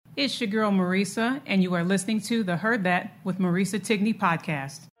It's your girl Marisa, and you are listening to the Heard That with Marisa Tigney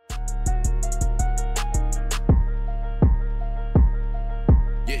podcast.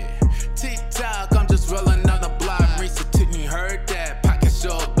 Yeah, TikTok, I'm just rolling on the block. Marisa Tigney, heard that. Podcast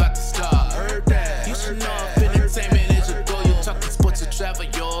show about to start. Heard that. You should know if entertainment is your goal. You talking sports or travel,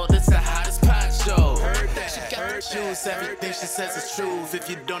 yo. This the hottest pod show. Heard that. She got her shoes, everything she says is truth. If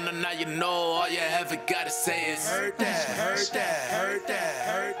you don't know, now you know. All you ever gotta say is heard that, heard that, heard that,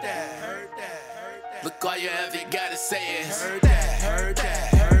 heard that, heard that, heard that. Look, all you ever gotta say is heard that, heard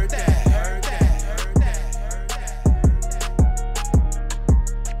that, heard that, heard that, heard that, heard that, heard that.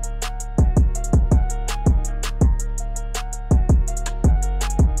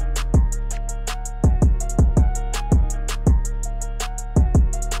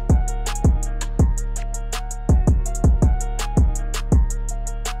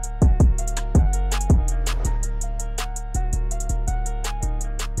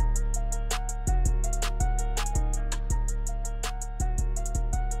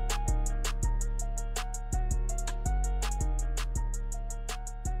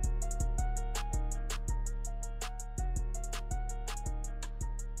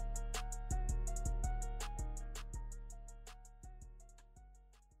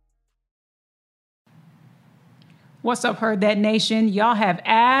 What's up, Heard That Nation? Y'all have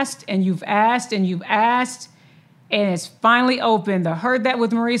asked, and you've asked, and you've asked, and it's finally open. The Heard That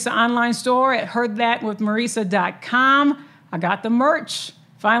with Marisa online store at heardthatwithmarisa.com. I got the merch.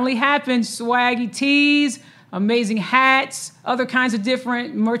 Finally happened. Swaggy tees, amazing hats, other kinds of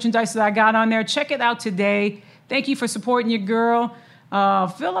different merchandise that I got on there. Check it out today. Thank you for supporting your girl.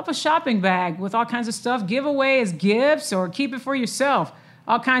 Fill up a shopping bag with all kinds of stuff. Give away as gifts or keep it for yourself.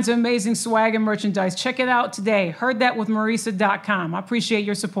 All kinds of amazing swag and merchandise. Check it out today. Heardthatwithmarisa.com. I appreciate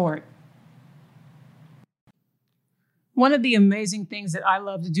your support. One of the amazing things that I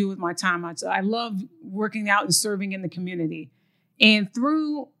love to do with my time, I love working out and serving in the community. And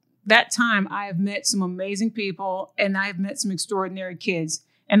through that time, I have met some amazing people and I have met some extraordinary kids.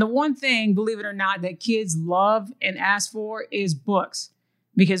 And the one thing, believe it or not, that kids love and ask for is books.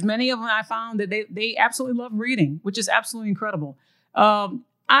 Because many of them I found that they absolutely love reading, which is absolutely incredible. I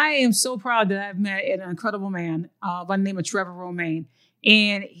am so proud that I've met an incredible man by the name of Trevor Romain.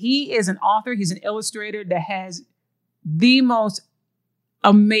 And he is an author. He's an illustrator that has the most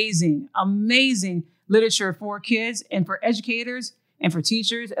amazing literature for kids and for educators and for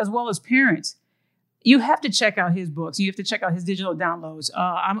teachers, as well as parents. You have to check out his books. You have to check out his digital downloads.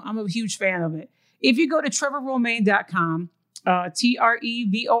 I'm a huge fan of it. If you go to trevorromain.com,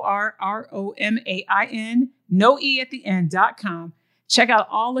 TrevorRomain, no E at the end.com. Check out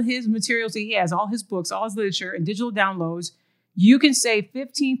all of his materials that he has, all his books, all his literature, and digital downloads. You can save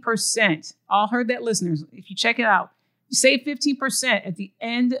 15%. All Heard That listeners, if you check it out, save 15% at the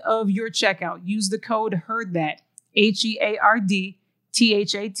end of your checkout. Use the code HEARDTHAT,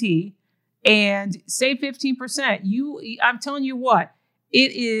 HEARDTHAT, and save 15%. I'm telling you what,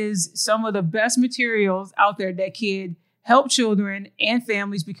 it is some of the best materials out there that could help children and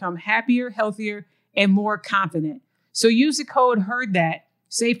families become happier, healthier, and more confident. So use the code HEARDTHAT.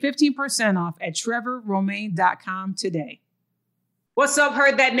 Save 15% off at trevorromain.com today. What's up,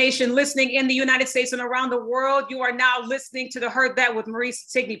 Heard That Nation? Listening in the United States and around the world, you are now listening to the Heard That with Marisa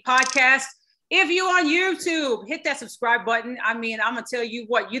Tigney podcast. If you're on YouTube, hit that subscribe button. I mean, I'm going to tell you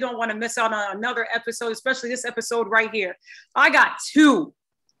what, you don't want to miss out on another episode, especially this episode right here. I got two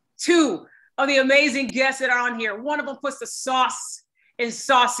of the amazing guests that are on here. One of them puts the sauce in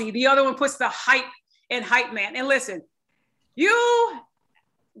saucy. The other one puts the hype and hype man. And listen, I'm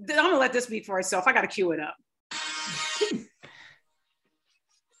going to let this speak for itself. I got to cue it up.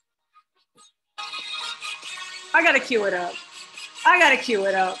 I got to cue it up.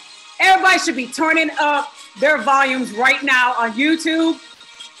 Everybody should be turning up their volumes right now on YouTube.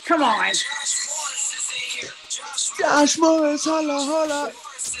 Come on. Josh Morris, holla.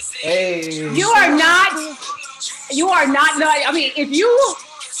 Hey. You are not, I mean, if you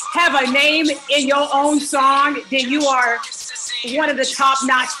have a name in your own song, then you are one of the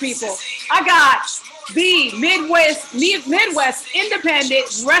top-notch people. I got the Midwest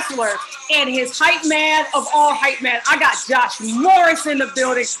independent wrestler and his hype man of all hype men. I got Josh Morris in the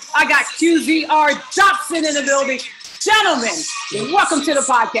building. I got QZR Dobson in the building. Gentlemen, welcome to the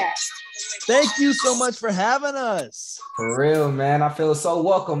podcast. Thank you so much for having us. For real, man. I feel so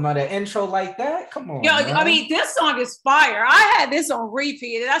welcome on an intro like that. Come on. Yo, man. I mean, this song is fire. I had this on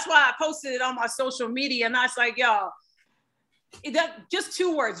repeat. And that's why I posted it on my social media. And I was like, yo, just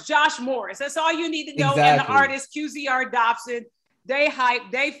two words, Josh Morris. That's all you need to know. Exactly. And the artist, QZR Dobson. They hype,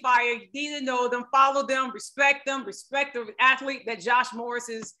 they fire. You need to know them, follow them, respect the athlete that Josh Morris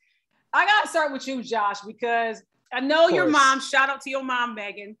is. I got to start with you, Josh, because I know your mom. Shout out to your mom,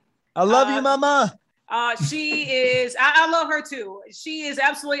 Megan. I love you, mama. She is, I love her too. She is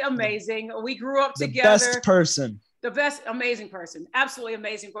absolutely amazing. We grew up together. The best person. The best, amazing person. Absolutely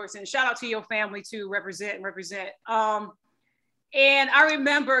amazing person. Shout out to your family too, represent. And I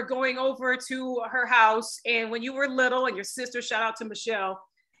remember going over to her house, and when you were little, and your sister, shout out to Michelle,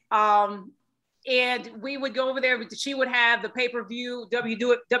 and we would go over there. She would have the pay-per-view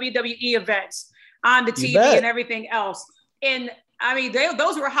WWE events on the TV and everything else. And I mean,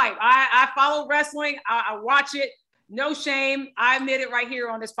 those were hype. I follow wrestling. I watch it. No shame. I admit it right here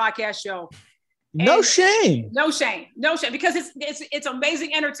on this podcast show. No shame, because it's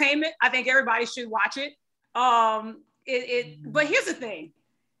amazing entertainment. I think everybody should watch it. But here's the thing.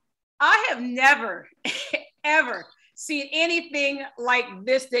 I have never, ever seen anything like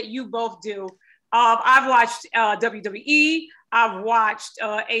this that you both do. I've watched WWE. I've watched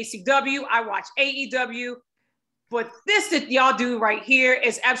ACW. I watched AEW. But this that y'all do right here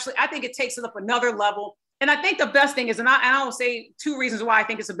is absolutely, I think it takes it up another level. And I think the best thing is, and I will say two reasons why I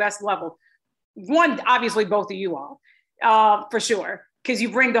think it's the best level. One, obviously, both of you all, for sure, because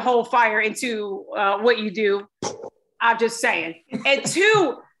you bring the whole fire into what you do. I'm just saying. And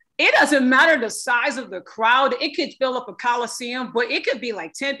two, it doesn't matter the size of the crowd. It could fill up a Coliseum, but it could be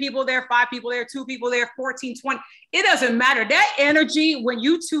like 10 people there, 5 people there, 2 people there, 14, 20. It doesn't matter. That energy, when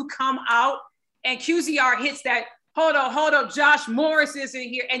you two come out and QZR hits that, hold up, Josh Morris is in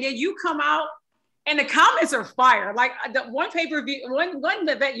here. And then you come out and the comments are fire. Like the one pay-per-view, one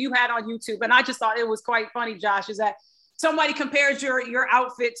event you had on YouTube, and I just thought it was quite funny, Josh, is that somebody compares your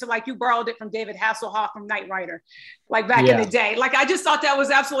outfit to like you borrowed it from David Hasselhoff from Knight Rider, like back in the day. Like, I just thought that was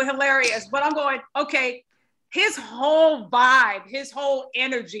absolutely hilarious. But I'm going, okay, his whole vibe, his whole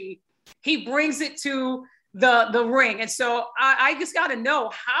energy, he brings it to the ring. And so I just got to know,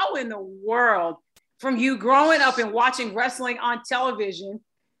 how in the world, from you growing up and watching wrestling on television,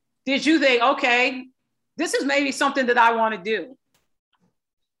 did you think, okay, this is maybe something that I want to do?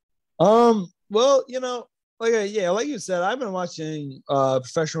 Well, you know, like you said, I've been watching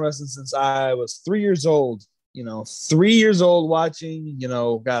professional wrestling since I was 3 years old. 3 years old watching. It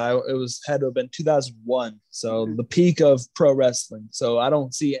had to have been 2001. So the peak of pro wrestling. So I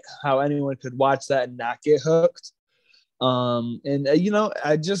don't see how anyone could watch that and not get hooked.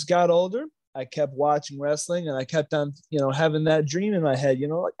 I just got older. I kept watching wrestling, and I kept on, having that dream in my head.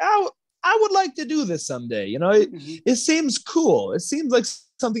 Like I would like to do this someday. It seems cool. It seems like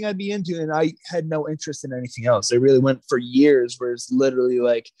something I'd be into, and I had no interest in anything else. I really went for years where it's literally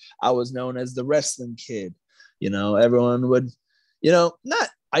like I was known as the wrestling kid. Everyone would, not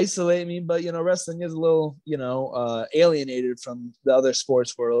isolate me, but wrestling is a little, alienated from the other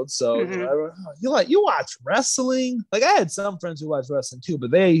sports world. So everyone, you watch wrestling? Like, I had some friends who watched wrestling too,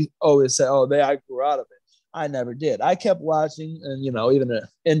 but they always say, I grew out of it. I never did. I kept watching, and even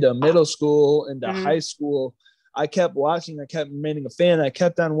into middle school, into high school, I kept watching. I kept remaining a fan. I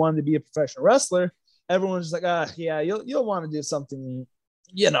kept on wanting to be a professional wrestler. Everyone's like, you'll want to do something,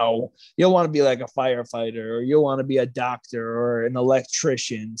 you'll want to be like a firefighter, or you'll want to be a doctor or an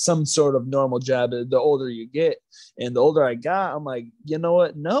electrician, some sort of normal job the older you get. And the older I got, I'm like, you know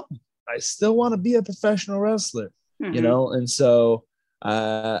what? No, I still want to be a professional wrestler, And so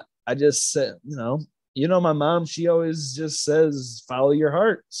I just said, my mom, she always just says, follow your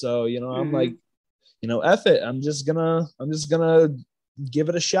heart. So, I'm like, F it. I'm just gonna give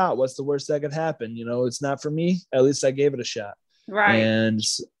it a shot. What's the worst that could happen? It's not for me. At least I gave it a shot. Right. And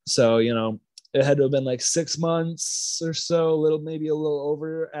so, it had to have been like 6 months or so, maybe a little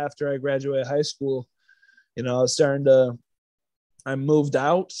over after I graduated high school. I moved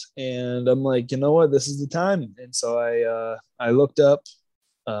out, and I'm like, you know what, this is the time. And so I looked up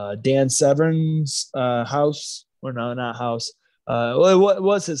Dan Severn's house, or no, not house. Well, it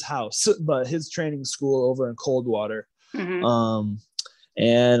was his house, but his training school over in Coldwater.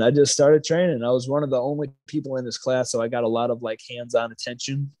 And I just started training. I was one of the only people in his class, so I got a lot of like hands-on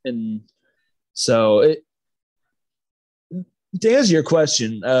attention. And so to answer your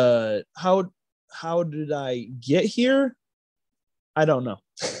question, how did I get here? I don't know.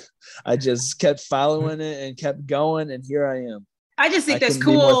 I just kept following it and kept going, and here I am. I just think that's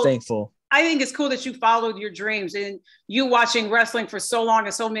cool. Be more thankful. I think it's cool that you followed your dreams, and you watching wrestling for so long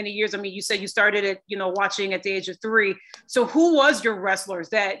and so many years. I mean, you said you started it, watching at the age of 3. So who was your wrestlers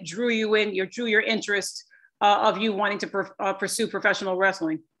that drew you in, drew your interest of you wanting to pursue professional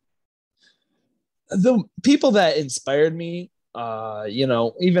wrestling? The people that inspired me,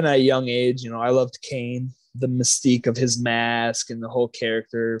 even at a young age, I loved Kane. the mystique of his mask and the whole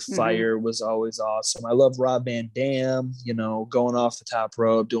character. Fire was always awesome. I love Rob Van Dam, you know, going off the top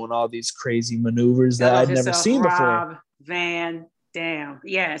rope, doing all these crazy maneuvers that I'd never seen before. Rob Van Dam,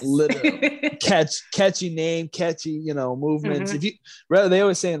 yes. Literally. catchy name, catchy, you know, movements. If you they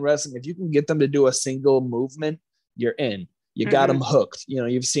always say in wrestling, if you can get them to do a single movement, you're in. You got them hooked. You know,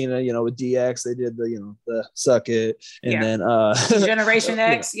 you've seen it, you know, with DX, they did the, you know, the suck it. And then Generation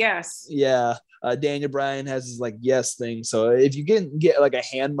X, yes. Yeah. Daniel Bryan has his like yes thing. So if you get like a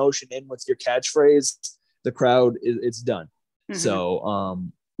hand motion in with your catchphrase, the crowd it's done. So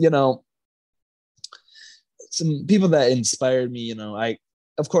you know, some people that inspired me, you know,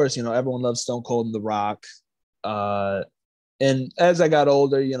 of course, you know, everyone loves Stone Cold and The Rock. And as I got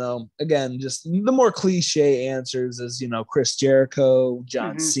older, you know, again, just the more cliche answers is, you know, Chris Jericho,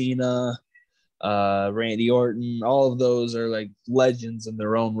 John Cena, Randy Orton, all of those are like legends in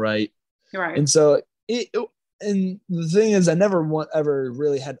their own right. Right. And so and the thing is, I never ever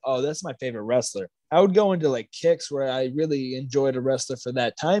really had, oh, that's my favorite wrestler. I would go into like kicks where I really enjoyed a wrestler for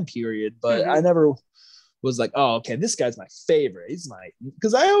that time period, but I never was like, oh, okay, this guy's my favorite.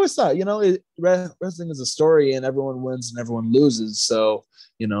 Because I always thought, you know, wrestling is a story and everyone wins and everyone loses. So,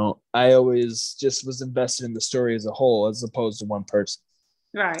 you know, I always just was invested in the story as a whole as opposed to one person.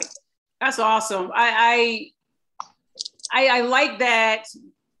 Right. That's awesome. I like that.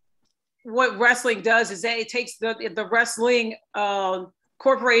 What wrestling does is that it takes the wrestling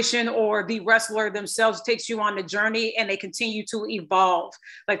corporation or the wrestler themselves, takes you on the journey and they continue to evolve.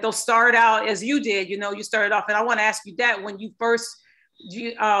 Like they'll start out as you did, you know, you started off, and I want to ask you that when you first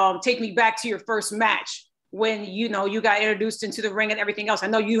take me back to your first match, when, you know, you got introduced into the ring and everything else. I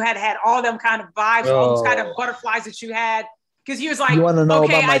know you had all them kind of vibes, all those kind of butterflies that you had. Because you was like, you want to know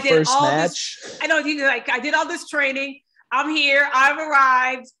about my first match? I know, like, I did all this training. I'm here. I've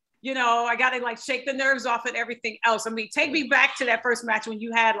arrived. You know, I got to like shake the nerves off and everything else. I mean, take me back to that first match when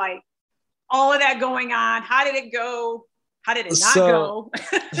you had like all of that going on. How did it go? How did it not go?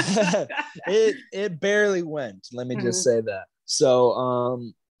 it barely went. Let me just say that.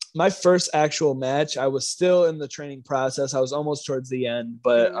 So my first actual match, I was still in the training process. I was almost towards the end,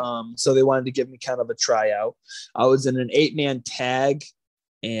 but so they wanted to give me kind of a tryout. I was in an 8-man tag,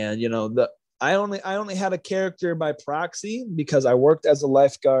 and you know, I only had a character by proxy because I worked as a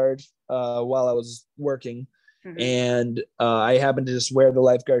lifeguard while I was working, and I happened to just wear the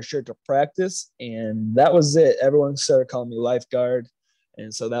lifeguard shirt to practice, and that was it. Everyone started calling me lifeguard,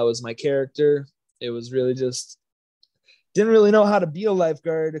 and so that was my character. It was really just didn't really know how to be a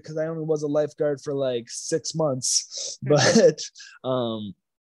lifeguard because I only was a lifeguard for like 6 months, but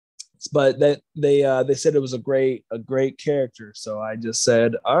that they said it was a great character. So I just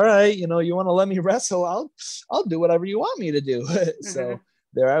said, all right, you know, you want to let me wrestle, I'll do whatever you want me to do. So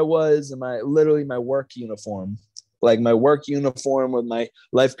there I was in my work uniform, like my work uniform with my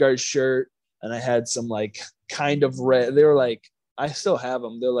lifeguard shirt, and I had some like kind of red, they were like, I still have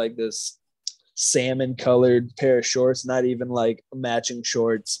them, they're like this salmon colored pair of shorts, not even like matching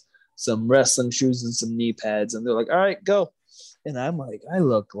shorts, some wrestling shoes and some knee pads, and they're like, all right, go. And I'm like, I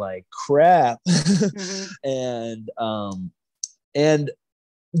look like crap. And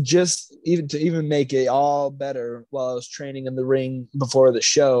just even make it all better, while I was training in the ring before the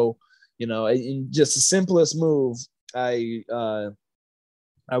show, you know, in just the simplest move, I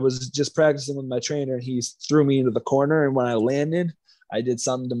was just practicing with my trainer, and he threw me into the corner, and when I landed, I did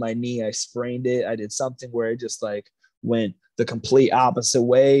something to my knee. I sprained it. I did something where it just like went the complete opposite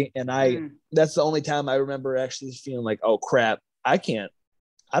way. And that's the only time I remember actually feeling like, oh crap, I don't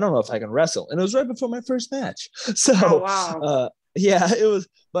know if I can wrestle. And it was right before my first match. So yeah, it was,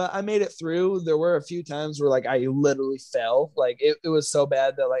 but I made it through. There were a few times where like I literally fell. Like it was so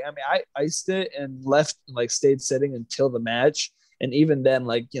bad that like, I mean, I iced it and left, like stayed sitting until the match. And even then,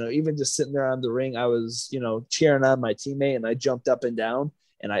 like, you know, even just sitting there on the ring, I was, you know, cheering on my teammate, and I jumped up and down,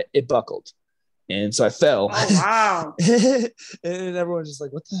 and it buckled. And so I fell. Oh, wow. And everyone's just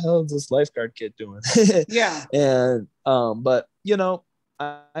like, what the hell is this lifeguard kid doing? Yeah. And, but, you know,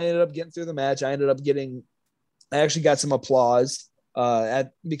 I ended up getting through the match. I actually got some applause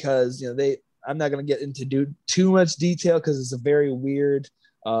because, you know, I'm not going to get into too much detail because it's a very weird,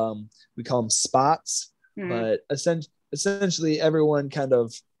 we call them spots, but essentially everyone kind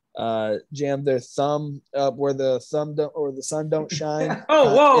of jammed their thumb up where the sun don't shine.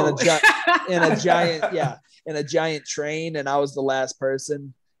 Whoa! In a giant train, and I was the last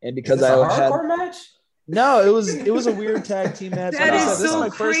person. And because I had a hardcore match. No, it was a weird tag team match. This is my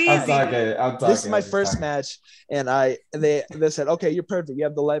first. This is my first match, and they said, okay, you're perfect. You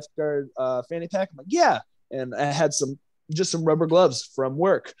have the lifeguard fanny pack. I'm like, yeah, and I had some just some rubber gloves from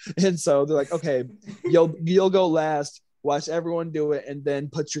work. And so they're like, okay, you'll go last, watch everyone do it, and then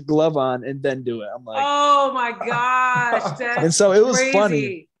put your glove on and then do it. I'm like, oh my gosh. And so it was crazy.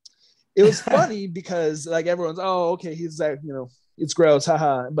 funny. It was funny because like everyone's, oh, okay, he's like, it's gross,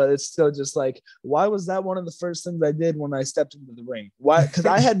 haha. But it's still just like, why was that one of the first things I did when I stepped into the ring? Why? Because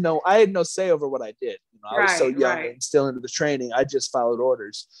I had no say over what I did. I was so young and still into the training. I just followed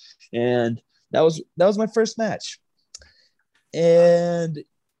orders, and that was my first match, and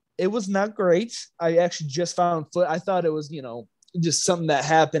it was not great. I actually just found I thought it was just something that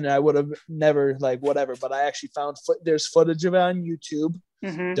happened, and I would have never like whatever. But I actually found there's footage of it on YouTube.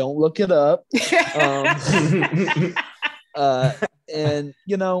 Mm-hmm. Don't look it up. And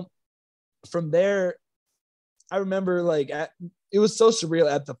from there, I remember like it was so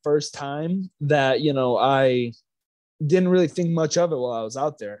surreal at the first time that I didn't really think much of it while I was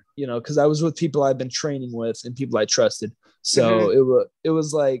out there, because I was with people I've been training with and people I trusted. So it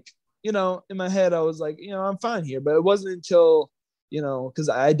was like, in my head I was like, I'm fine here. But it wasn't until because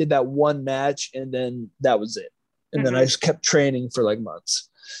I did that one match and then that was it. And then I just kept training for like months.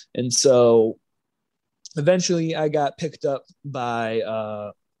 And so eventually I got picked up by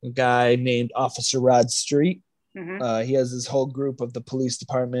a guy named Officer Rod Street. He has this whole group of the police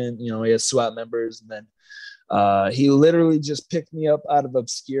department, he has SWAT members. And then he literally just picked me up out of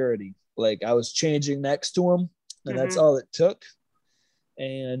obscurity. Like I was changing next to him and that's all it took.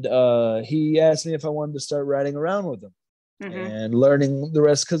 And he asked me if I wanted to start riding around with him and learning the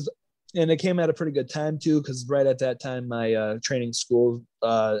rest. And it came at a pretty good time too, because right at that time, my training school,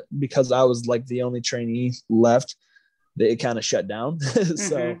 because I was like the only trainee left, it kind of shut down.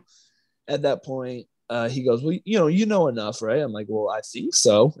 So at that point, he goes, well, you know enough, right? I'm like, well, I think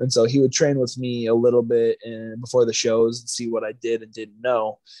so. And so he would train with me a little bit and before the shows and see what I did and didn't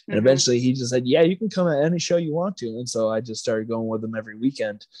know. And eventually he just said, yeah, you can come at any show you want to. And so I just started going with him every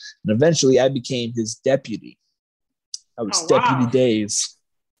weekend. And eventually I became his deputy. I was Deputy Days.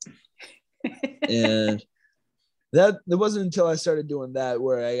 And it wasn't until I started doing that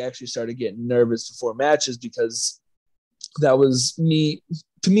where I actually started getting nervous before matches, because that was me.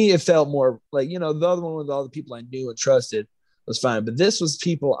 To me, it felt more like, the other one with all the people I knew and trusted was fine. But this was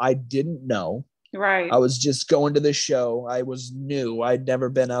people I didn't know. Right. I was just going to this show. I was new. I'd never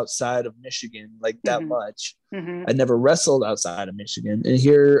been outside of Michigan like that much. I'd never wrestled outside of Michigan. And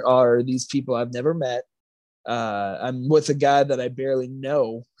here are these people I've never met. I'm with a guy that I barely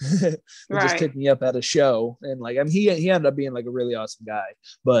know who just picked me up at a show. And like, he ended up being like a really awesome guy,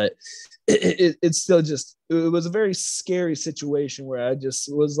 but it's still just, it was a very scary situation where I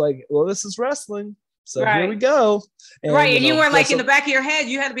just was like, well, this is wrestling. So here we go. And, and you were like in the back of your head,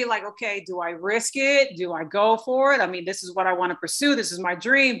 you had to be like, okay, do I risk it? Do I go for it? I mean, this is what I want to pursue. This is my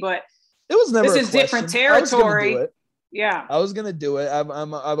dream, but it was never, this is different territory. I was going to do it. I've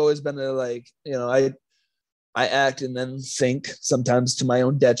always been a, like, I act and then think, sometimes to my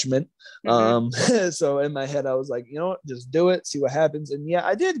own detriment. So in my head, I was like, just do it, see what happens. And yeah,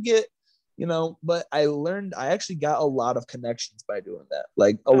 I did get, but I actually got a lot of connections by doing that.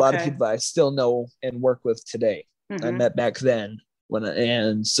 Like a lot of people that I still know and work with today. I met back then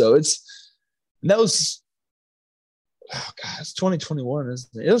so that was, oh God, it's 2021,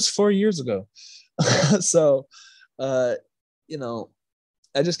 isn't it? It was 4 years ago. So, I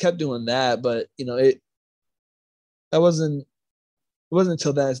just kept doing that, but it wasn't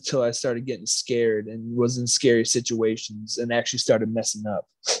until I started getting scared and was in scary situations and actually started messing up.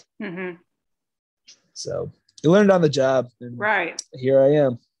 So you learned on the job. And here I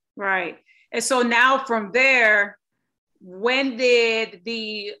am. Right. And so now from there, when did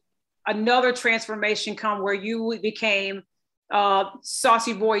another transformation come where you became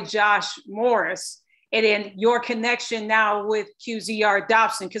Saucy Boy Josh Morris, and then your connection now with QZR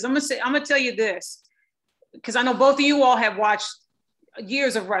Dobson? Because I'm gonna tell you this, because I know both of you all have watched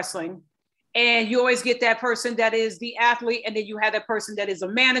years of wrestling, and you always get that person that is the athlete, and then you have that person that is a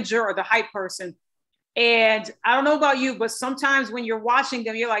manager or the hype person. And I don't know about you, but sometimes when you're watching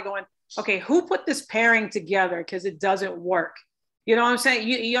them, you're like going, okay, who put this pairing together? Because it doesn't work. You know what I'm saying?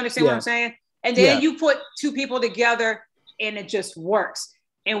 You understand what I'm saying? And then you put two people together and it just works.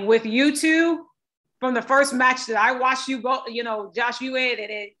 And with you two, from the first match that I watched you go, Josh, you in, and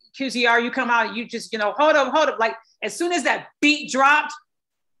then QZR, you come out and you just, hold up. Like as soon as that beat dropped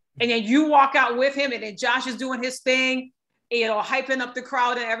and then you walk out with him and then Josh is doing his thing, hyping up the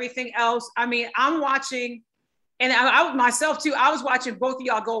crowd and everything else. I mean, I'm watching, and I myself too, I was watching both of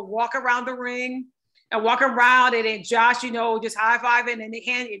y'all go walk around the ring and walk around, and then Josh, just high-fiving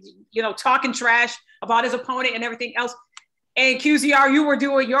and talking trash about his opponent and everything else. And QZR, you were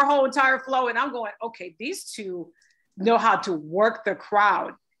doing your whole entire flow, and I'm going, okay, these two, know how to work the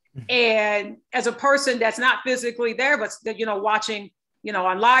crowd. And as a person that's not physically there, but watching,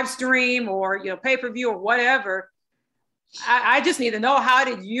 on live stream or, pay-per-view or whatever, I just need to know, how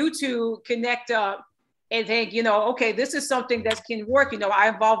did you two connect up and think, okay, this is something that can work. I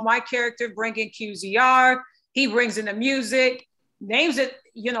involve my character, bring in QZR, he brings in the music, names it,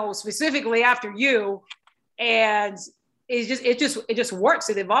 specifically after you. And it just works,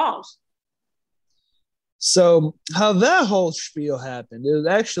 it evolves. So how that whole spiel happened, it was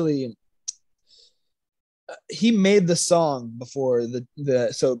actually, he made the song before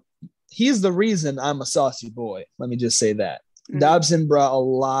so he's the reason I'm a saucy boy. Let me just say that. Mm-hmm. Dobson brought a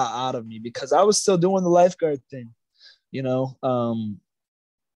lot out of me because I was still doing the lifeguard thing.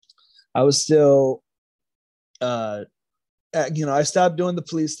 I was still, I stopped doing the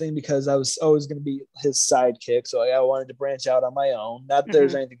police thing because I was always going to be his sidekick. So I wanted to branch out on my own. Not that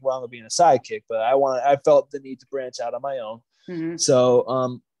there's anything wrong with being a sidekick, but I felt the need to branch out on my own. Mm-hmm.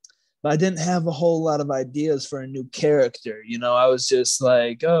 So, but I didn't have a whole lot of ideas for a new character. I was just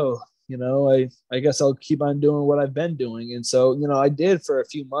like, I guess I'll keep on doing what I've been doing. And so, I did for a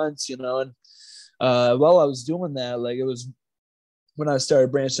few months, and while I was doing that, like, it was when I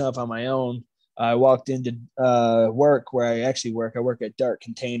started branching off on my own, I walked into work where I actually work. I work at Dark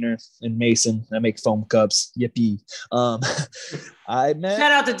Container in Mason. I make foam cups. Yippee. Shout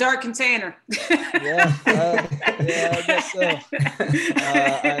out to Dark Container. Yeah, I guess so.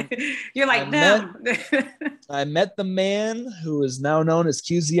 You're like them. I met the man who is now known as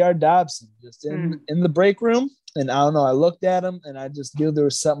QZR Dobson just in the break room. And I don't know, I looked at him and I just knew there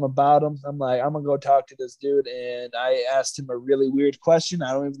was something about him. I'm like, I'm going to go talk to this dude. And I asked him a really weird question.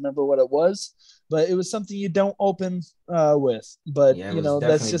 I don't even remember what it was, but it was something you don't open with. But,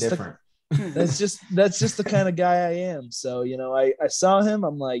 that's just different. That's just the kind of guy I am. So, I saw him.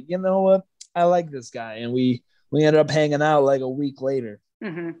 I'm like, you know what? I like this guy. And we ended up hanging out like a week later.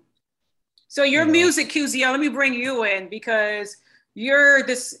 Mm-hmm. So your music, QZR, let me bring you in because you're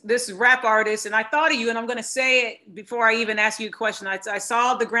this rap artist, and I thought of you, and I'm going to say it before I even ask you a question. I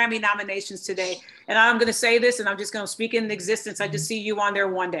saw the Grammy nominations today, and I'm going to say this, and I'm just going to speak in existence. I just see you on there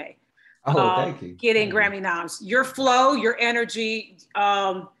one day. Oh, thank you. Getting Grammy noms. Your flow, your energy,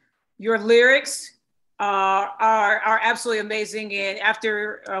 your lyrics are absolutely amazing. And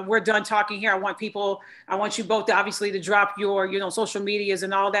after we're done talking here, I want you both to obviously to drop your social medias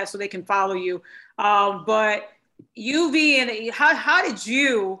and all that so they can follow you. But you being, how did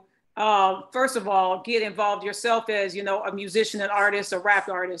you, first of all, get involved yourself as, a musician, an artist, a rap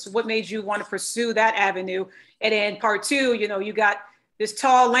artist? What made you want to pursue that avenue? And then part two, you got this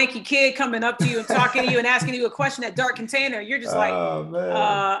tall, lanky kid coming up to you and talking to you and asking you a question at Dark Container. You're just like,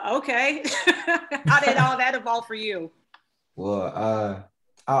 okay. How did all that evolve for you? Well,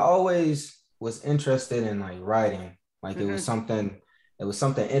 I always was interested in like writing. Like it was something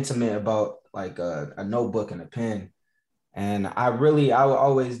intimate about like a notebook and a pen. And I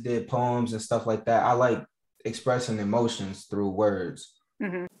always did poems and stuff like that. I like expressing emotions through words.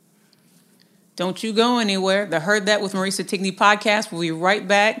 Mm-hmm. Don't you go anywhere. The Heard That with Marisa Tigney podcast will be right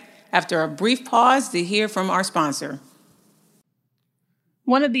back after a brief pause to hear from our sponsor.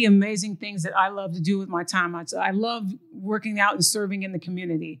 One of the amazing things that I love to do with my time, I love working out and serving in the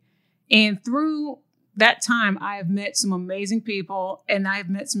community. And through that time, I have met some amazing people and I've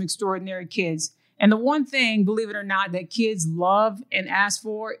met some extraordinary kids. And the one thing, believe it or not, that kids love and ask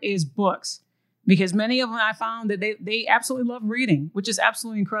for is books. Because many of them I found that they absolutely love reading, which is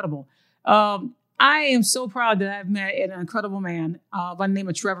absolutely incredible. I am so proud that I've met an incredible man by the name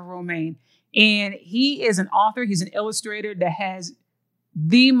of Trevor Romaine. And he is an author. He's an illustrator that has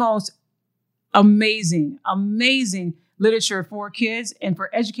the most amazing literature for kids and for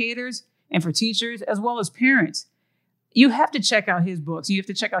educators and for teachers, as well as parents. You have to check out his books. You have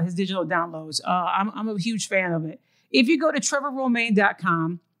to check out his digital downloads. I'm a huge fan of it. If you go to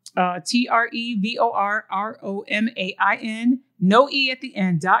trevorromaine.com, TrevorRomain, no E at the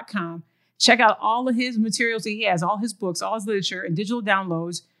end.com, check out all of his materials that he has, all his books, all his literature and digital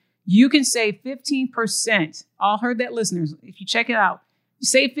downloads. You can save 15%. All Heard That listeners, if you check it out,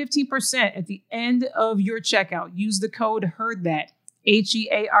 save 15% at the end of your checkout. Use the code Heard That,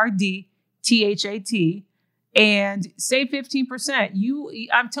 HEARDTHAT, and save 15%.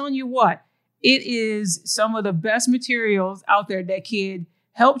 I'm telling you what, it is some of the best materials out there that could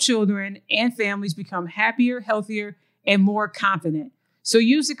help children and families become happier, healthier, and more confident. So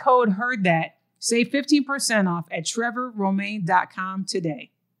use the code Heard That, save 15% off at trevorromaine.com today.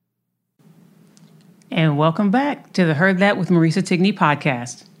 And welcome back to the Heard That with Marisa Tigney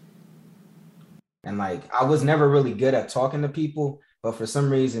podcast. And like, I was never really good at talking to people, but for some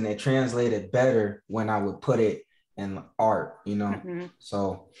reason it translated better when I would put it and art, you know. Mm-hmm.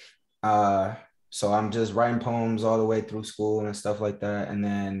 So so I'm just writing poems all the way through school and stuff like that. And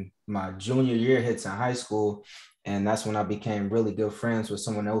then my junior year hits in high school, and that's when I became really good friends with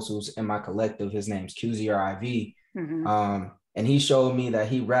someone else who's in my collective. His name's QZRIV. Mm-hmm. And he showed me that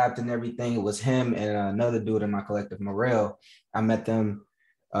he rapped and everything. It was him and another dude in my collective, Morel. I met them.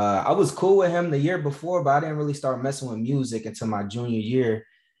 I was cool with him the year before, but I didn't really start messing with music until my junior year.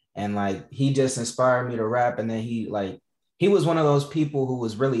 And like, he just inspired me to rap. And then he was one of those people who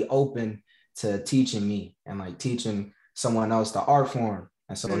was really open to teaching me and like teaching someone else the art form.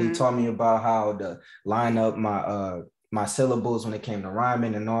 And so he taught me about how to line up my syllables when it came to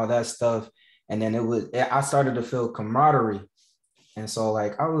rhyming and all that stuff. And then I started to feel camaraderie. And so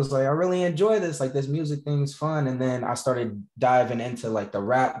like, I was like, I really enjoy this. Like, this music thing's fun. And then I started diving into like the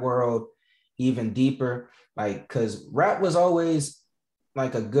rap world even deeper. Like, cause rap was always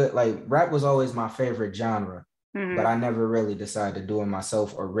rap was always my favorite genre, but I never really decided to do it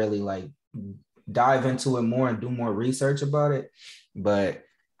myself or really like dive into it more and do more research about it. But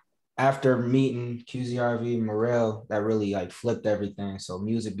after meeting QZRV and Morel, that really like flipped everything. So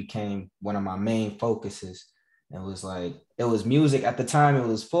music became one of my main focuses. It was music at the time. It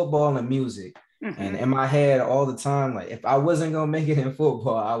was football and music. And in my head all the time, like if I wasn't gonna make it in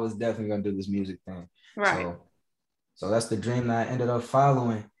football, I was definitely gonna do this music thing. Right. So that's the dream that I ended up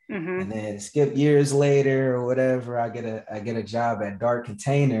following. And then skip years later or whatever, I get a job at Dark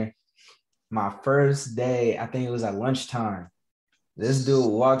Container. My first day, I think it was at lunchtime. This dude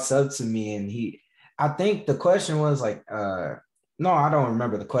walks up to me and I think the question was like, no, I don't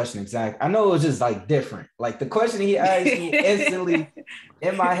remember the question exactly. I know it was just like different. Like the question he asked me instantly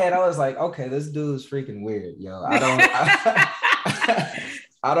in my head, I was like, okay, this dude's freaking weird, yo.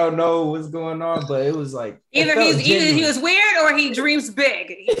 I don't know what's going on, but it was like either he was weird or he dreams big.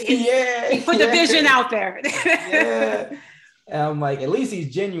 He put the vision out there. Yeah. And I'm like, at least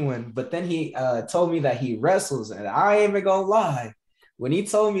he's genuine. But then he told me that he wrestles, and I ain't even gonna lie. When he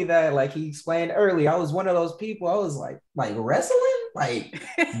told me that, like he explained earlier, I was one of those people. I was like wrestling, like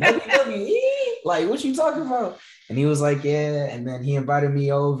WWE, like what you talking about? And he was like, yeah. And then he invited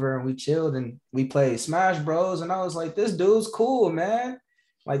me over, and we chilled, and we played Smash Bros. And I was like, this dude's cool, man.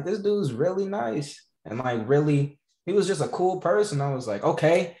 Like this dude's really nice, and like really, he was just a cool person. I was like,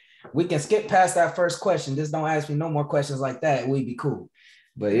 okay, we can skip past that first question. Just don't ask me no more questions like that. We'd be cool.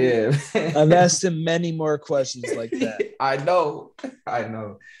 But yeah, I've asked him many more questions like that. I know.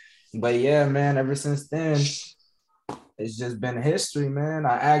 But yeah, man, ever since then, it's just been history, man.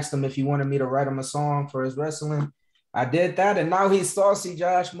 I asked him if he wanted me to write him a song for his wrestling. I did that, and now he's Saucy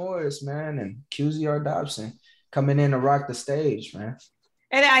Josh Morris, man, and QZR Dobson coming in to rock the stage, man.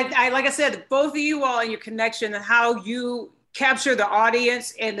 And I like I said, both of you all and your connection and how you capture the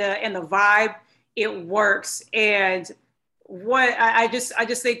audience and the vibe, it works. And what I just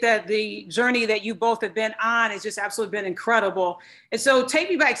think that the journey that you both have been on has just absolutely been incredible. And so take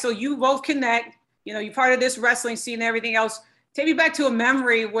me back. So you both connect, you know, you're part of this wrestling scene and everything else. Take me back to a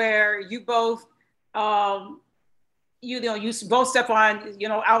memory where you both, you both step on,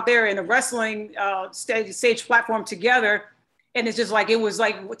 out there in a wrestling stage platform together. And it's just like, it was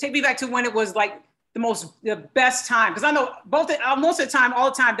like, take me back to when it was like the best time. Because I know most of the time,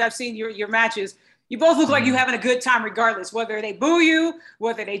 all the time that I've seen your matches, you both look like you're having a good time regardless, whether they boo you,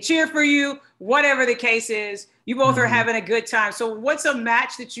 whether they cheer for you, whatever the case is, you both are having a good time. So what's a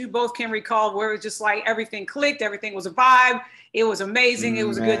match that you both can recall where it's just like everything clicked, everything was a vibe, it was amazing, it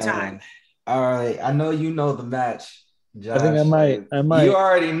was a good time? All right, I know you know the match, Josh. I think I might. You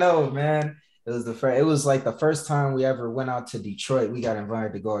already know, man. It was like the first time we ever went out to Detroit. We got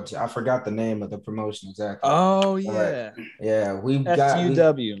invited to go to. I forgot the name of the promotion exactly. Oh yeah, yeah.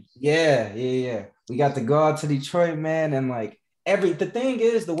 FUW. Yeah. We got to go out to Detroit, man, and like the thing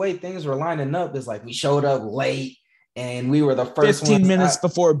is, the way things were lining up is like we showed up late, and we were the first 15 minutes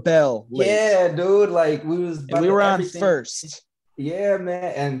before bell. Late. Yeah, dude. Like we were on first. Yeah,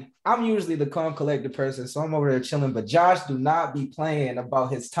 man. And I'm usually the calm, collected person, so I'm over there chilling. But Josh do not be playing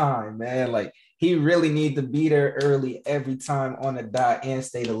about his time, man. Like he really need to be there early every time on the dot and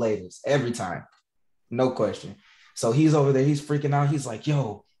stay the latest every time, no question. So he's over there, he's freaking out. He's like,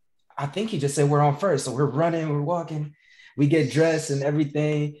 "Yo, I think he just said we're on first." So we're running, we're walking, we get dressed and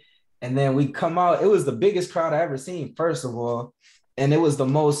everything, and then we come out. It was the biggest crowd I ever seen, first of all, and it was the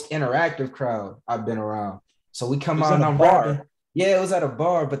most interactive crowd I've been around. So we come out and I'm rapping. Yeah, it was at a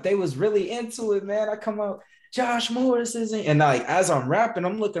bar, but they was really into it, man. I come out, Josh Morris isn't, and like as I'm rapping,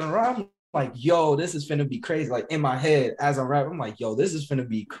 I'm looking around like, yo, this is finna be crazy. Like in my head as I'm rapping, I'm like, yo, this is finna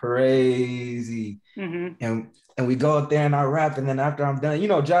be crazy. And we go up there and I rap, and then after I'm done,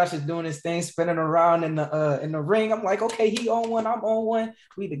 Josh is doing his thing, spinning around in the ring. I'm like, okay, he on one, I'm on one.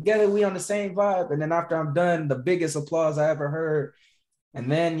 We together, we on the same vibe. And then after I'm done, the biggest applause I ever heard. And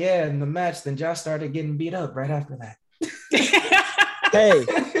then in the match, then Josh started getting beat up right after that.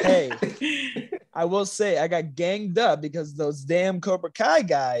 Hey, I will say I got ganged up because those damn Cobra Kai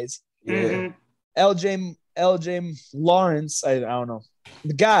guys. Yeah. LJ Lawrence, I don't know.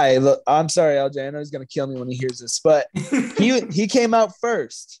 The guy, I'm sorry, LJ. I know he's gonna kill me when he hears this, but he came out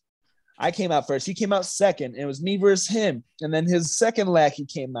first. I came out first. He came out second. It was me versus him. And then his second lackey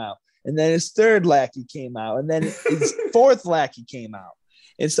came out. And then his third lackey came out. And then his fourth lackey came out.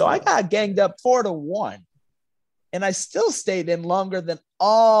 And so I got ganged up 4-1. And I still stayed in longer than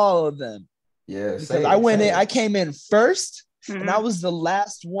all of them. Yeah. Because I came in first, and I was the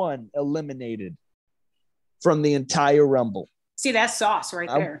last one eliminated from the entire Rumble. See, that's sauce right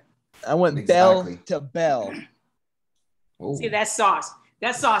there. I went bell to bell. Ooh. See, that's sauce.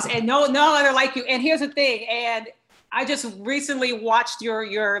 That's sauce. And no other like you. And here's the thing. And I just recently watched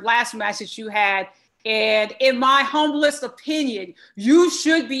your last match that you had. And in my humblest opinion, you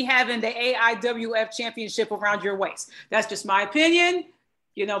should be having the AIWF championship around your waist. That's just my opinion.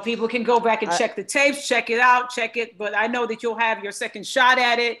 People can go back and check the tapes, check it out, But I know that you'll have your second shot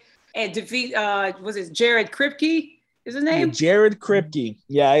at it and defeat, was it Jared Kripke? Is his name? Jared Kripke.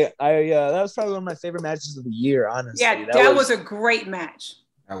 Yeah, I that was probably one of my favorite matches of the year, honestly. Yeah, that was a great match.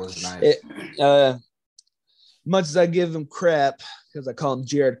 That was nice. Much as I give him crap because I call him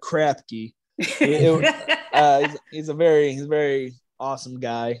Jared Krapke, he's a very awesome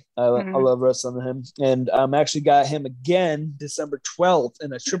guy. I love wrestling him, and actually got him again December 12th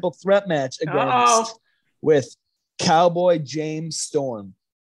in a triple threat match with Cowboy James Storm.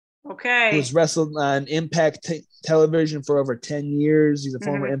 Okay. Who's wrestled on Impact Television for over 10 years. He's a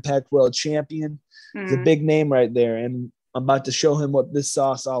former Impact World Champion. He's a big name right there, and I'm about to show him what this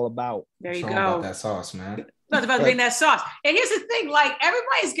sauce all about. There you go. About that sauce, man. Not about being that sauce. And here's the thing, like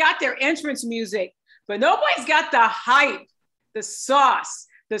everybody's got their entrance music, but nobody's got the hype, the sauce,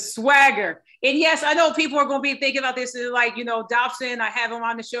 the swagger. And yes, I know people are going to be thinking about this. Like, Dobson, I have him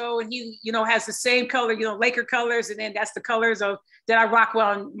on the show and he, has the same color, Laker colors. And then that's the colors that I rock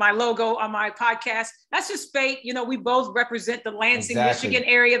on my logo on my podcast. That's just fate. We both represent the Lansing, Michigan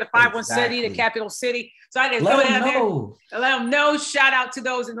area, the 5-1 city, the capital city. So I didn't throw that there. Let them know. Shout out to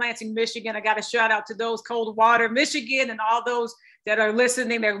those in Lansing, Michigan. I got a shout out to those Coldwater, Michigan, and all those that are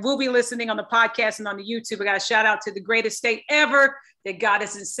listening, that will be listening on the podcast and on the YouTube. I got a shout out to the greatest state ever that got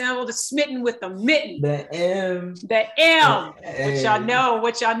us assembled, smitten with the mitten. The M.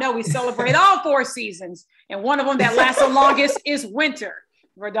 What y'all know, we celebrate all 4 seasons. And one of them that lasts the longest is winter.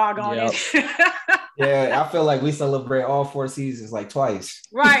 We're doggone it. Yeah, I feel like we celebrate all 4 seasons like twice.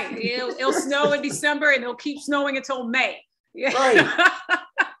 Right. It'll snow in December and it'll keep snowing until May. Yeah. Right.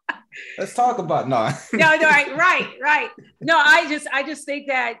 Let's talk about right. No, I just think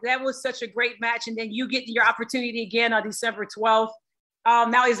that was such a great match, and then you get your opportunity again on December 12th.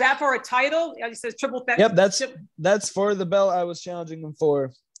 Now is that for a title? It says triple. Yep, that's for the belt I was challenging him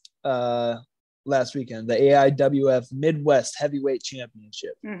for last weekend, the AIWF Midwest Heavyweight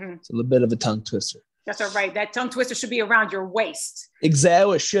Championship. It's a little bit of a tongue twister. That's all right. That tongue twister should be around your waist.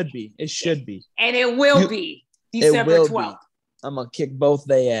 Exactly, it should be. And it will be December 12th. I'm gonna kick both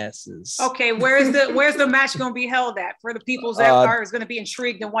their asses. Okay, where's the match gonna be held at for the people that are going to be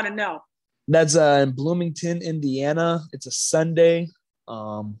intrigued and want to know? That's in Bloomington, Indiana. It's a Sunday.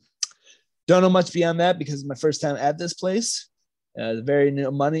 Don't know much beyond that because it's my first time at this place. Very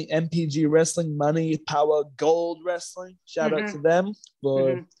new money, MPG Wrestling, Money Power Gold Wrestling. Shout out to them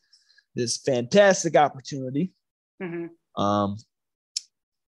for this fantastic opportunity.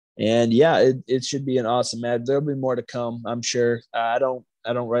 And yeah, it should be an awesome match. There'll be more to come, I'm sure. I don't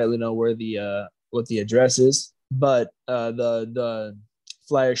rightly know where the what the address is, but the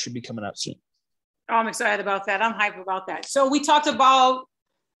flyer should be coming out soon. Oh, I'm excited about that. I'm hyped about that. So we talked about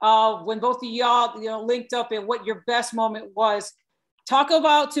when both of y'all linked up and what your best moment was. Talk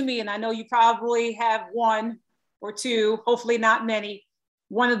about to me, and I know you probably have one or two, hopefully not many,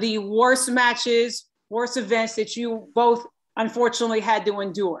 one of the worst matches, worst events that you both unfortunately had to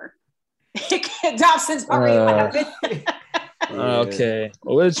endure. Dobson's already laughing. Okay.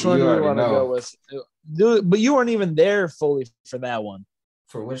 Which one do you want to go with? But you weren't even there fully for that one.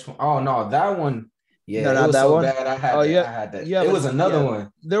 For which one? Oh, no, that one. Yeah, no, it was that so one? bad. I had that. It was another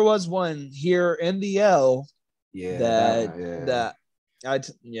one. There was one here in the L. Yeah.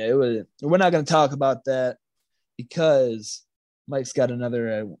 It was. We're not going to talk about that because Mike's got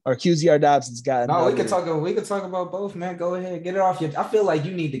another, or QZR Dobson's got another. No, we could talk about both, man. Go ahead, get it off your. I feel like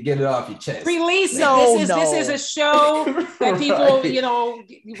you need to get it off your chest. Release it. This is a show that people, Right.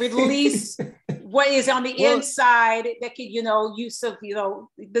 release what is on the inside that can, use of,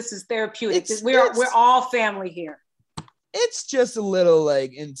 this is therapeutic. We're all family here. It's just a little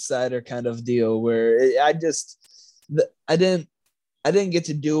like insider kind of deal where I didn't get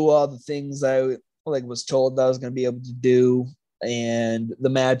to do all the things I was told that I was going to be able to do, and the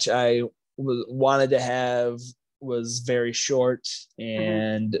match I wanted to have was very short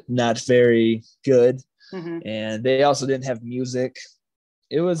and not very good, and they also didn't have music.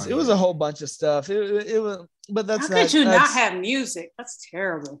 It was a whole bunch of stuff. It was, but that's how could you not have music? That's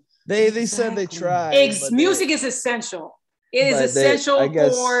terrible. They said they tried. Music is essential. It is essential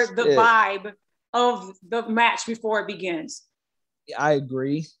for the vibe of the match before it begins. I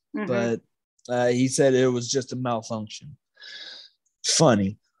agree, but he said it was just a malfunction.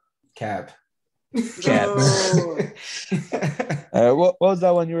 Funny. Cap. Oh. What was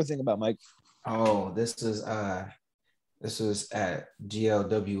that one you were thinking about, Mike? Oh, this was at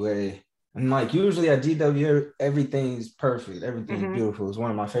GLWA. And like usually at GWA, everything's perfect. Everything's beautiful. It's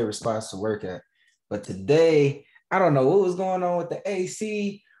one of my favorite spots to work at. But today, I don't know what was going on with the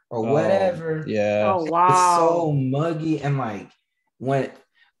AC or whatever. Yeah. Oh, wow. It's so muggy. And like when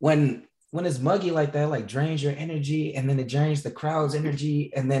it's muggy like that, like drains your energy, and then it drains the crowd's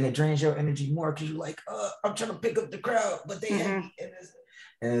energy, and then it drains your energy more because you're like, I'm trying to pick up the crowd, but they and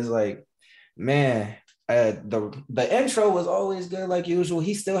it's like, man, the intro was always good like usual.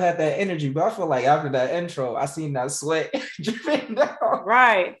 He still had that energy, but I feel like after that intro, I seen that sweat dripping down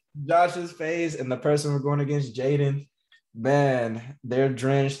right Josh's face, and the person we're going against, Jaden. Man, they're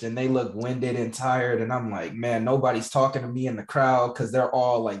drenched and they look winded and tired. And I'm like, man, nobody's talking to me in the crowd because they're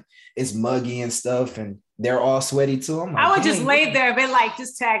all like, it's muggy and stuff, and they're all sweaty too. I'm like, I would just lay there and be like,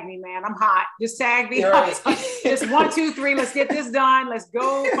 just tag me, man. I'm hot. Just tag me. Right. Just 1, 2, 3. Let's get this done. Let's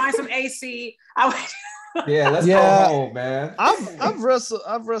go find some AC. Let's go home, man. I've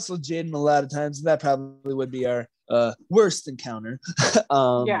wrestled Jaden a lot of times, and that probably would be our worst encounter.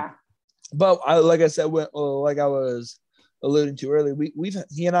 But like I said, like I was alluding to earlier,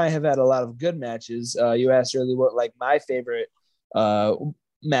 he and I have had a lot of good matches. You asked earlier what like my favorite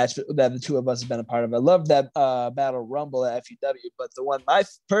match that the two of us have been a part of. I love that Battle Rumble at FEW, but the one my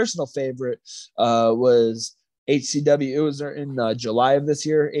personal favorite was HCW. It was in July of this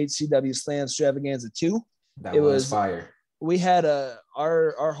year, HCW Slam Extravaganza 2. That was fire. We had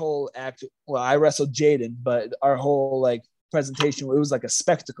our whole act. Well, I wrestled Jaden, but our whole like presentation, it was like a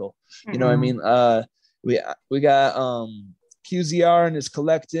spectacle. You know what I mean? We got QZR and his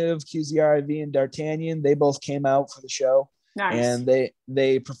collective, QZRIV and D'Artagnan. They both came out for the show. Nice. And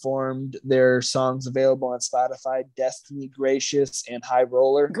they performed their songs available on Spotify, Destiny, Gracious, and High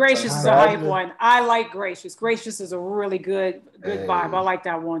Roller. Gracious is a hype one. I like Gracious. Gracious is a really good vibe. I like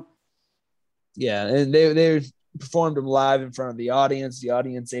that one. Yeah, and they performed them live in front of the audience. The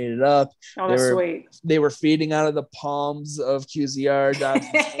audience ate it up. Oh, that's sweet. They were feeding out of the palms of QZR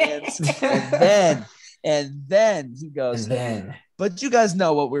Dobson's hands. And then he goes, but you guys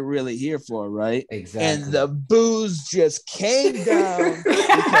know what we're really here for, right? Exactly. And the booze just came down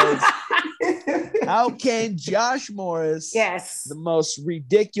because out came Josh Morris, yes, the most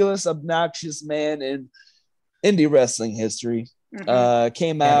ridiculous, obnoxious man in indie wrestling history.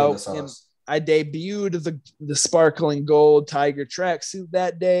 Came out, and I debuted the sparkling gold Tiger tracksuit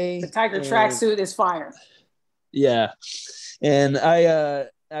that day. The Tiger tracksuit is fire. Yeah, and I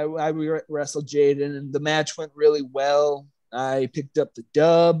wrestled Jaden, and the match went really well. I picked up the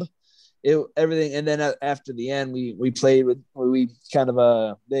dub, everything, and then after the end, we played with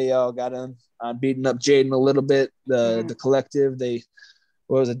they all got on beating up Jaden a little bit. The collective,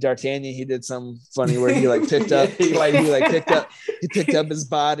 what was it, D'Artagnan? He did something funny where he like picked up, he picked up his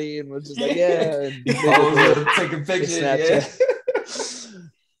body and was just like, taking pictures.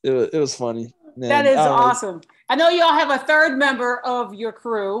 It was funny. Man, that is awesome. I know you all have a third member of your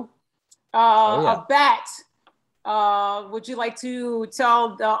crew, a Bat. Would you like to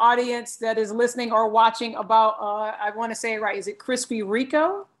tell the audience that is listening or watching about, I want to say it right, is it Crispy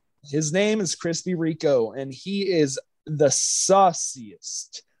Rico? His name is Crispy Rico, and he is the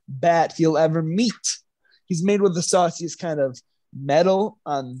sauciest bat you'll ever meet. He's made with the sauciest kind of metal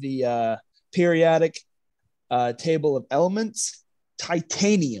on the periodic table of elements,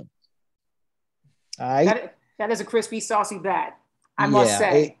 titanium. That is a crispy, saucy bat, I must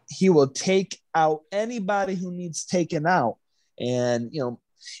say. He will take out anybody who needs taken out. And,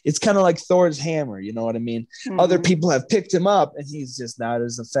 it's kind of like Thor's hammer. You know what I mean? Other people have picked him up, and he's just not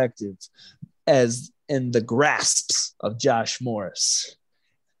as effective. as in the grasps of Josh Morris.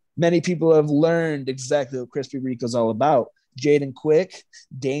 Many people have learned exactly what Crispy Rico's all about. Jaden Quick,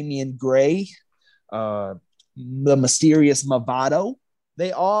 Damian Gray, the mysterious Movado.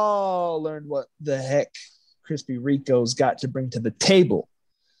 They all learned what the heck Crispy Rico's got to bring to the table.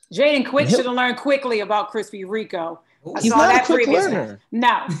 Jaden Quick should have learned quickly about Crispy Rico. He's not a quick learner.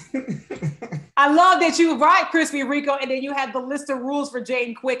 No. I love that you write Crispy Rico, and then you had the list of rules for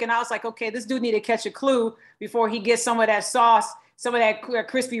Jaden Quick, and I was like, okay, this dude need to catch a clue before he gets some of that sauce, some of that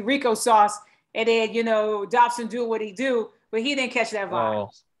Crispy Rico sauce, and then, you know, Dobson do what he do, but he didn't catch that vibe.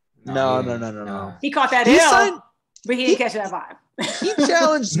 Oh. No. He caught that L, but he didn't catch that vibe. He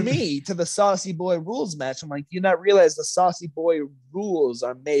challenged me to the Saucy Boy rules match. I'm like, you not realize the Saucy Boy rules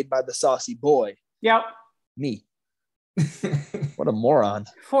are made by the Saucy Boy. Yep. Me. What a moron.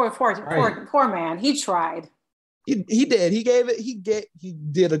 Poor man. He tried. He did. He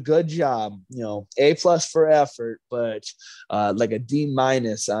did a good job. You know, A+ for effort, but like a D-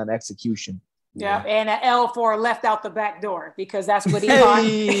 on execution. Yeah, and an L for left out the back door, because that's what he thought.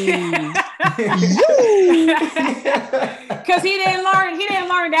 Because he didn't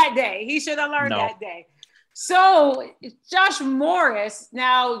learn that day. He should have learned that day. So Josh Morris,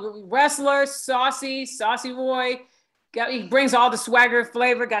 now wrestler, saucy boy, he brings all the swagger,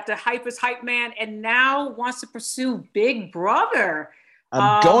 flavor, got the hypest hype man, and now wants to pursue Big Brother.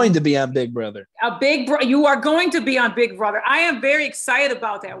 I'm going to be on Big Brother. You are going to be on Big Brother. I am very excited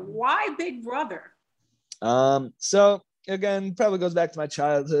about that. Why Big Brother? So again, probably goes back to my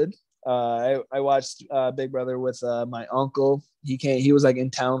childhood. I watched Big Brother with my uncle. He was like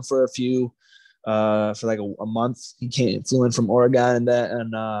in town for for like a month. He flew in from Oregon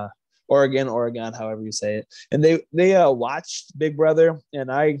and Oregon, however you say it. And they watched Big Brother,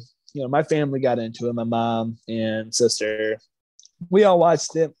 and my family got into it. My mom and sister, we all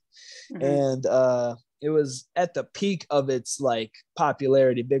watched it. Mm-hmm. And it was at the peak of its like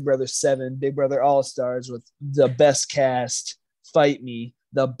popularity. Big Brother 7, Big Brother All-Stars, with the best cast, fight me,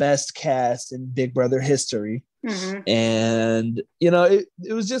 the best cast in Big Brother history. Mm-hmm. And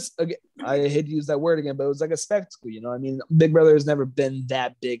it was just, I hate to use that word again, but it was like a spectacle. I mean, Big Brother has never been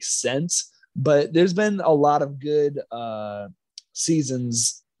that big since, but there's been a lot of good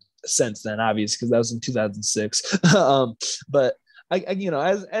seasons since then, obviously, because that was in 2006. But I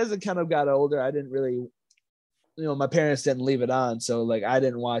as it kind of got older, I didn't really, my parents didn't leave it on, so like I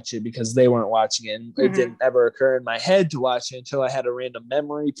didn't watch it because they weren't watching it. And it didn't ever occur in my head to watch it until I had a random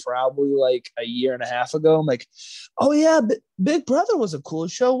memory, probably like a year and a half ago. I'm like, oh yeah, Big Brother was a cool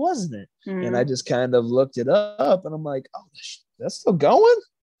show, wasn't it? Mm-hmm. And I just kind of looked it up, and I'm like, oh, that's still going?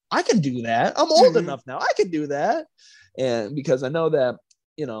 I can do that. I'm old enough now. I can do that. And because I know that,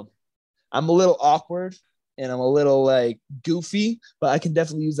 I'm a little awkward and I'm a little like goofy, but I can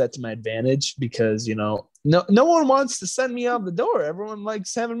definitely use that to my advantage because, no one wants to send me out the door. Everyone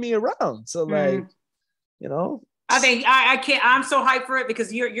likes having me around. So like, I think I can't, I'm so hyped for it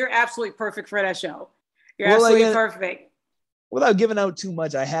because you're absolutely perfect for that show. You're absolutely perfect. Without giving out too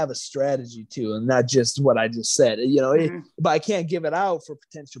much, I have a strategy too, and not just what I just said, but I can't give it out for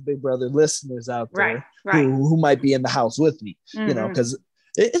potential Big Brother listeners out there who might be in the house with me, because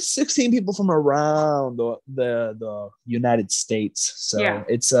it's 16 people from around the United States. So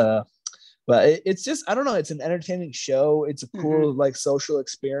it's but it's just, I don't know. It's an entertaining show. It's a cool like social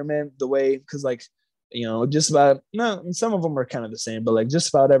experiment, the way, because like, just about, some of them are kind of the same, but like just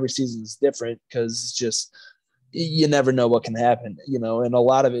about every season is different because it's just, you never know what can happen, and a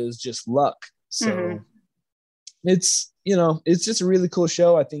lot of it is just luck. So it's, it's just a really cool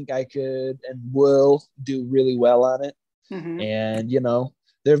show. I think I could and will do really well on it. And,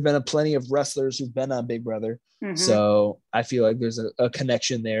 there have been plenty of wrestlers who've been on Big Brother. So I feel like there's a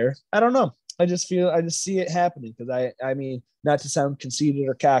connection there. I don't know. I just see it happening because I mean, not to sound conceited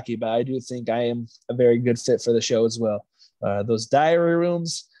or cocky, but I do think I am a very good fit for the show as well. Those diary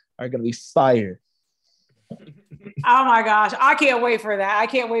rooms are going to be fire. Oh my gosh. I can't wait for that. I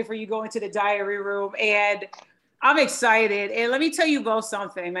can't wait for you going to the diary room, and I'm excited. And let me tell you both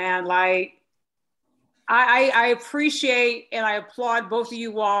something, man. Like I appreciate and I applaud both of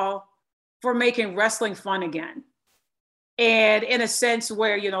you all for making wrestling fun again. And in a sense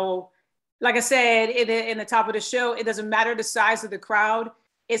where, like I said, in the top of the show, it doesn't matter the size of the crowd.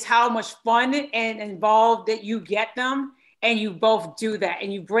 It's how much fun and involved that you get them. And you both do that,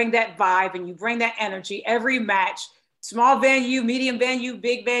 and you bring that vibe and you bring that energy every match, small venue, medium venue,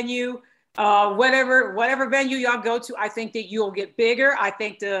 big venue, whatever venue y'all go to. I think that you'll get bigger. I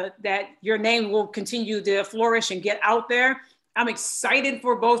think that your name will continue to flourish and get out there. I'm excited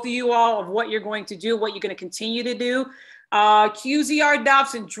for both of you all of what you're going to do, what you're going to continue to do. QZR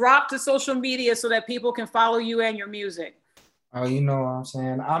Dobson, drop to social media so that people can follow you and your music. Oh, you know what I'm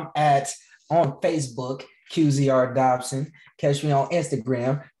saying? I'm on Facebook, QZR Dobson. Catch me on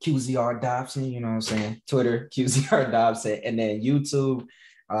Instagram, QZR Dobson. You know what I'm saying? Twitter, QZR Dobson. And then YouTube,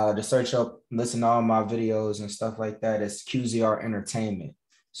 to search up, listen to all my videos and stuff like that. It's QZR Entertainment.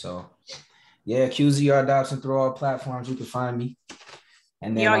 So, yeah, QZR Dobson through all platforms. You can find me.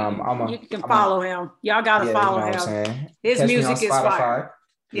 And then you can follow him. Y'all gotta follow him. His music is fire.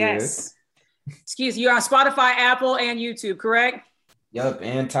 Yes. Yeah. Excuse me. You're on Spotify, Apple, and YouTube, correct? Yep,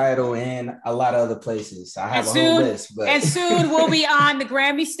 and Tidal, and a lot of other places. I have a whole list. But... And soon we'll be on the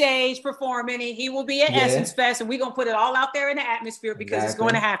Grammy stage performing, and he will be at Essence Fest, and we're gonna put it all out there in the atmosphere because it's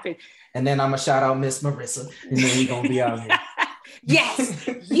going to happen. And then I'm gonna shout out Miss Marissa, and then we're gonna be out here. Yes.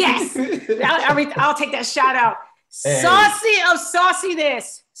 I'll take that shout out. Hey. Saucy of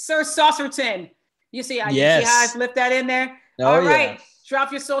sauciness, Sir Saucerton. You see how I flipped that in there? All right.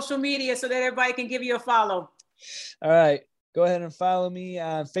 Drop your social media so that everybody can give you a follow. All right. Go ahead and follow me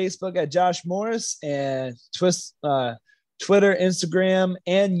on Facebook at Josh Morris and Twitter, Instagram,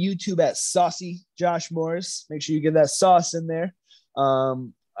 and YouTube at Saucy Josh Morris. Make sure you get that sauce in there.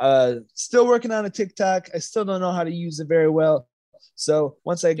 Still working on a TikTok. I still don't know how to use it very well. So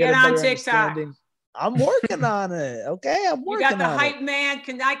once I get on TikTok. I'm working on it. Okay, I'm working on it. You got the hype man,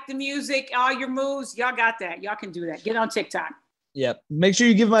 connect the music, all your moves. Y'all got that. Y'all can do that. Get on TikTok. Yep. Make sure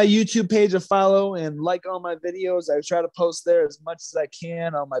you give my YouTube page a follow and like all my videos. I try to post there as much as I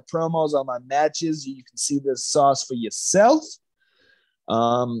can, all my promos, all my matches. You can see this sauce for yourself.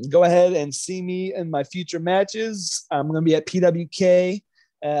 Go ahead and see me in my future matches. I'm going to be at PWK,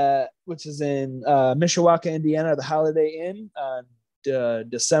 which is in Mishawaka, Indiana, the Holiday Inn on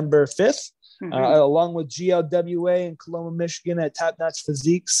December 5th. Along with GLWA in Coloma, Michigan at Top Notch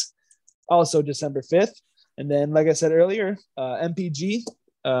Physiques, also December 5th. And then, like I said earlier, MPG.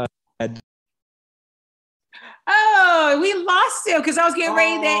 We lost him because I was getting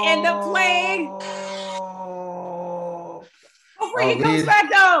ready to end up playing. Hopefully he comes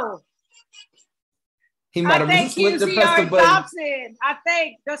back, though. He might have QZR the Dobson. I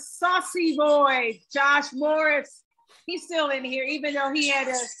thank the saucy boy, Josh Morris. He's still in here, even though he had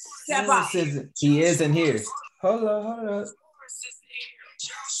to step up. He is in here. Hold up.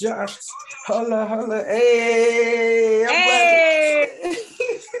 Josh, hold up. Hey.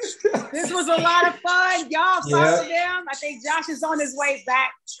 This was a lot of fun. Y'all follow them. I think Josh is on his way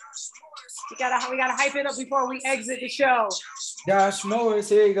back. We gotta hype it up before we exit the show. Josh Morris,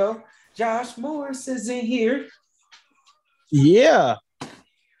 here you go. Josh Morris is in here. Yeah.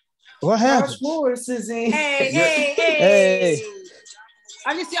 What happened? Josh Morris is in. Hey.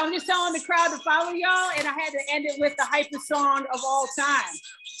 I'm just telling the crowd to follow y'all, and I had to end it with the hypest song of all time.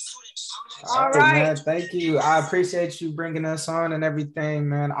 All right. Man, thank you. I appreciate you bringing us on and everything,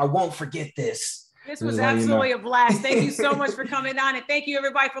 man. I won't forget this. This was absolutely a blast. Thank you so much for coming on, and thank you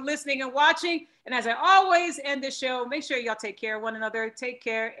everybody for listening and watching. And as I always end the show, make sure y'all take care of one another. Take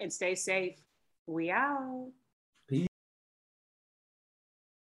care and stay safe. We out.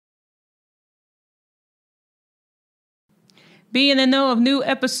 Be in the know of new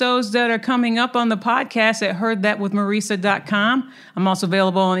episodes that are coming up on the podcast at heardthatwithmarisa.com. I'm also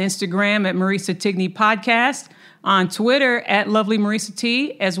available on Instagram at Marisa Tigney Podcast, on Twitter at Lovely Marisa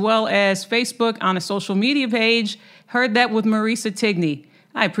T, as well as Facebook on a social media page, Heard That with Marisa Tigney.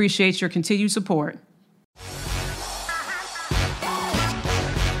 I appreciate your continued support.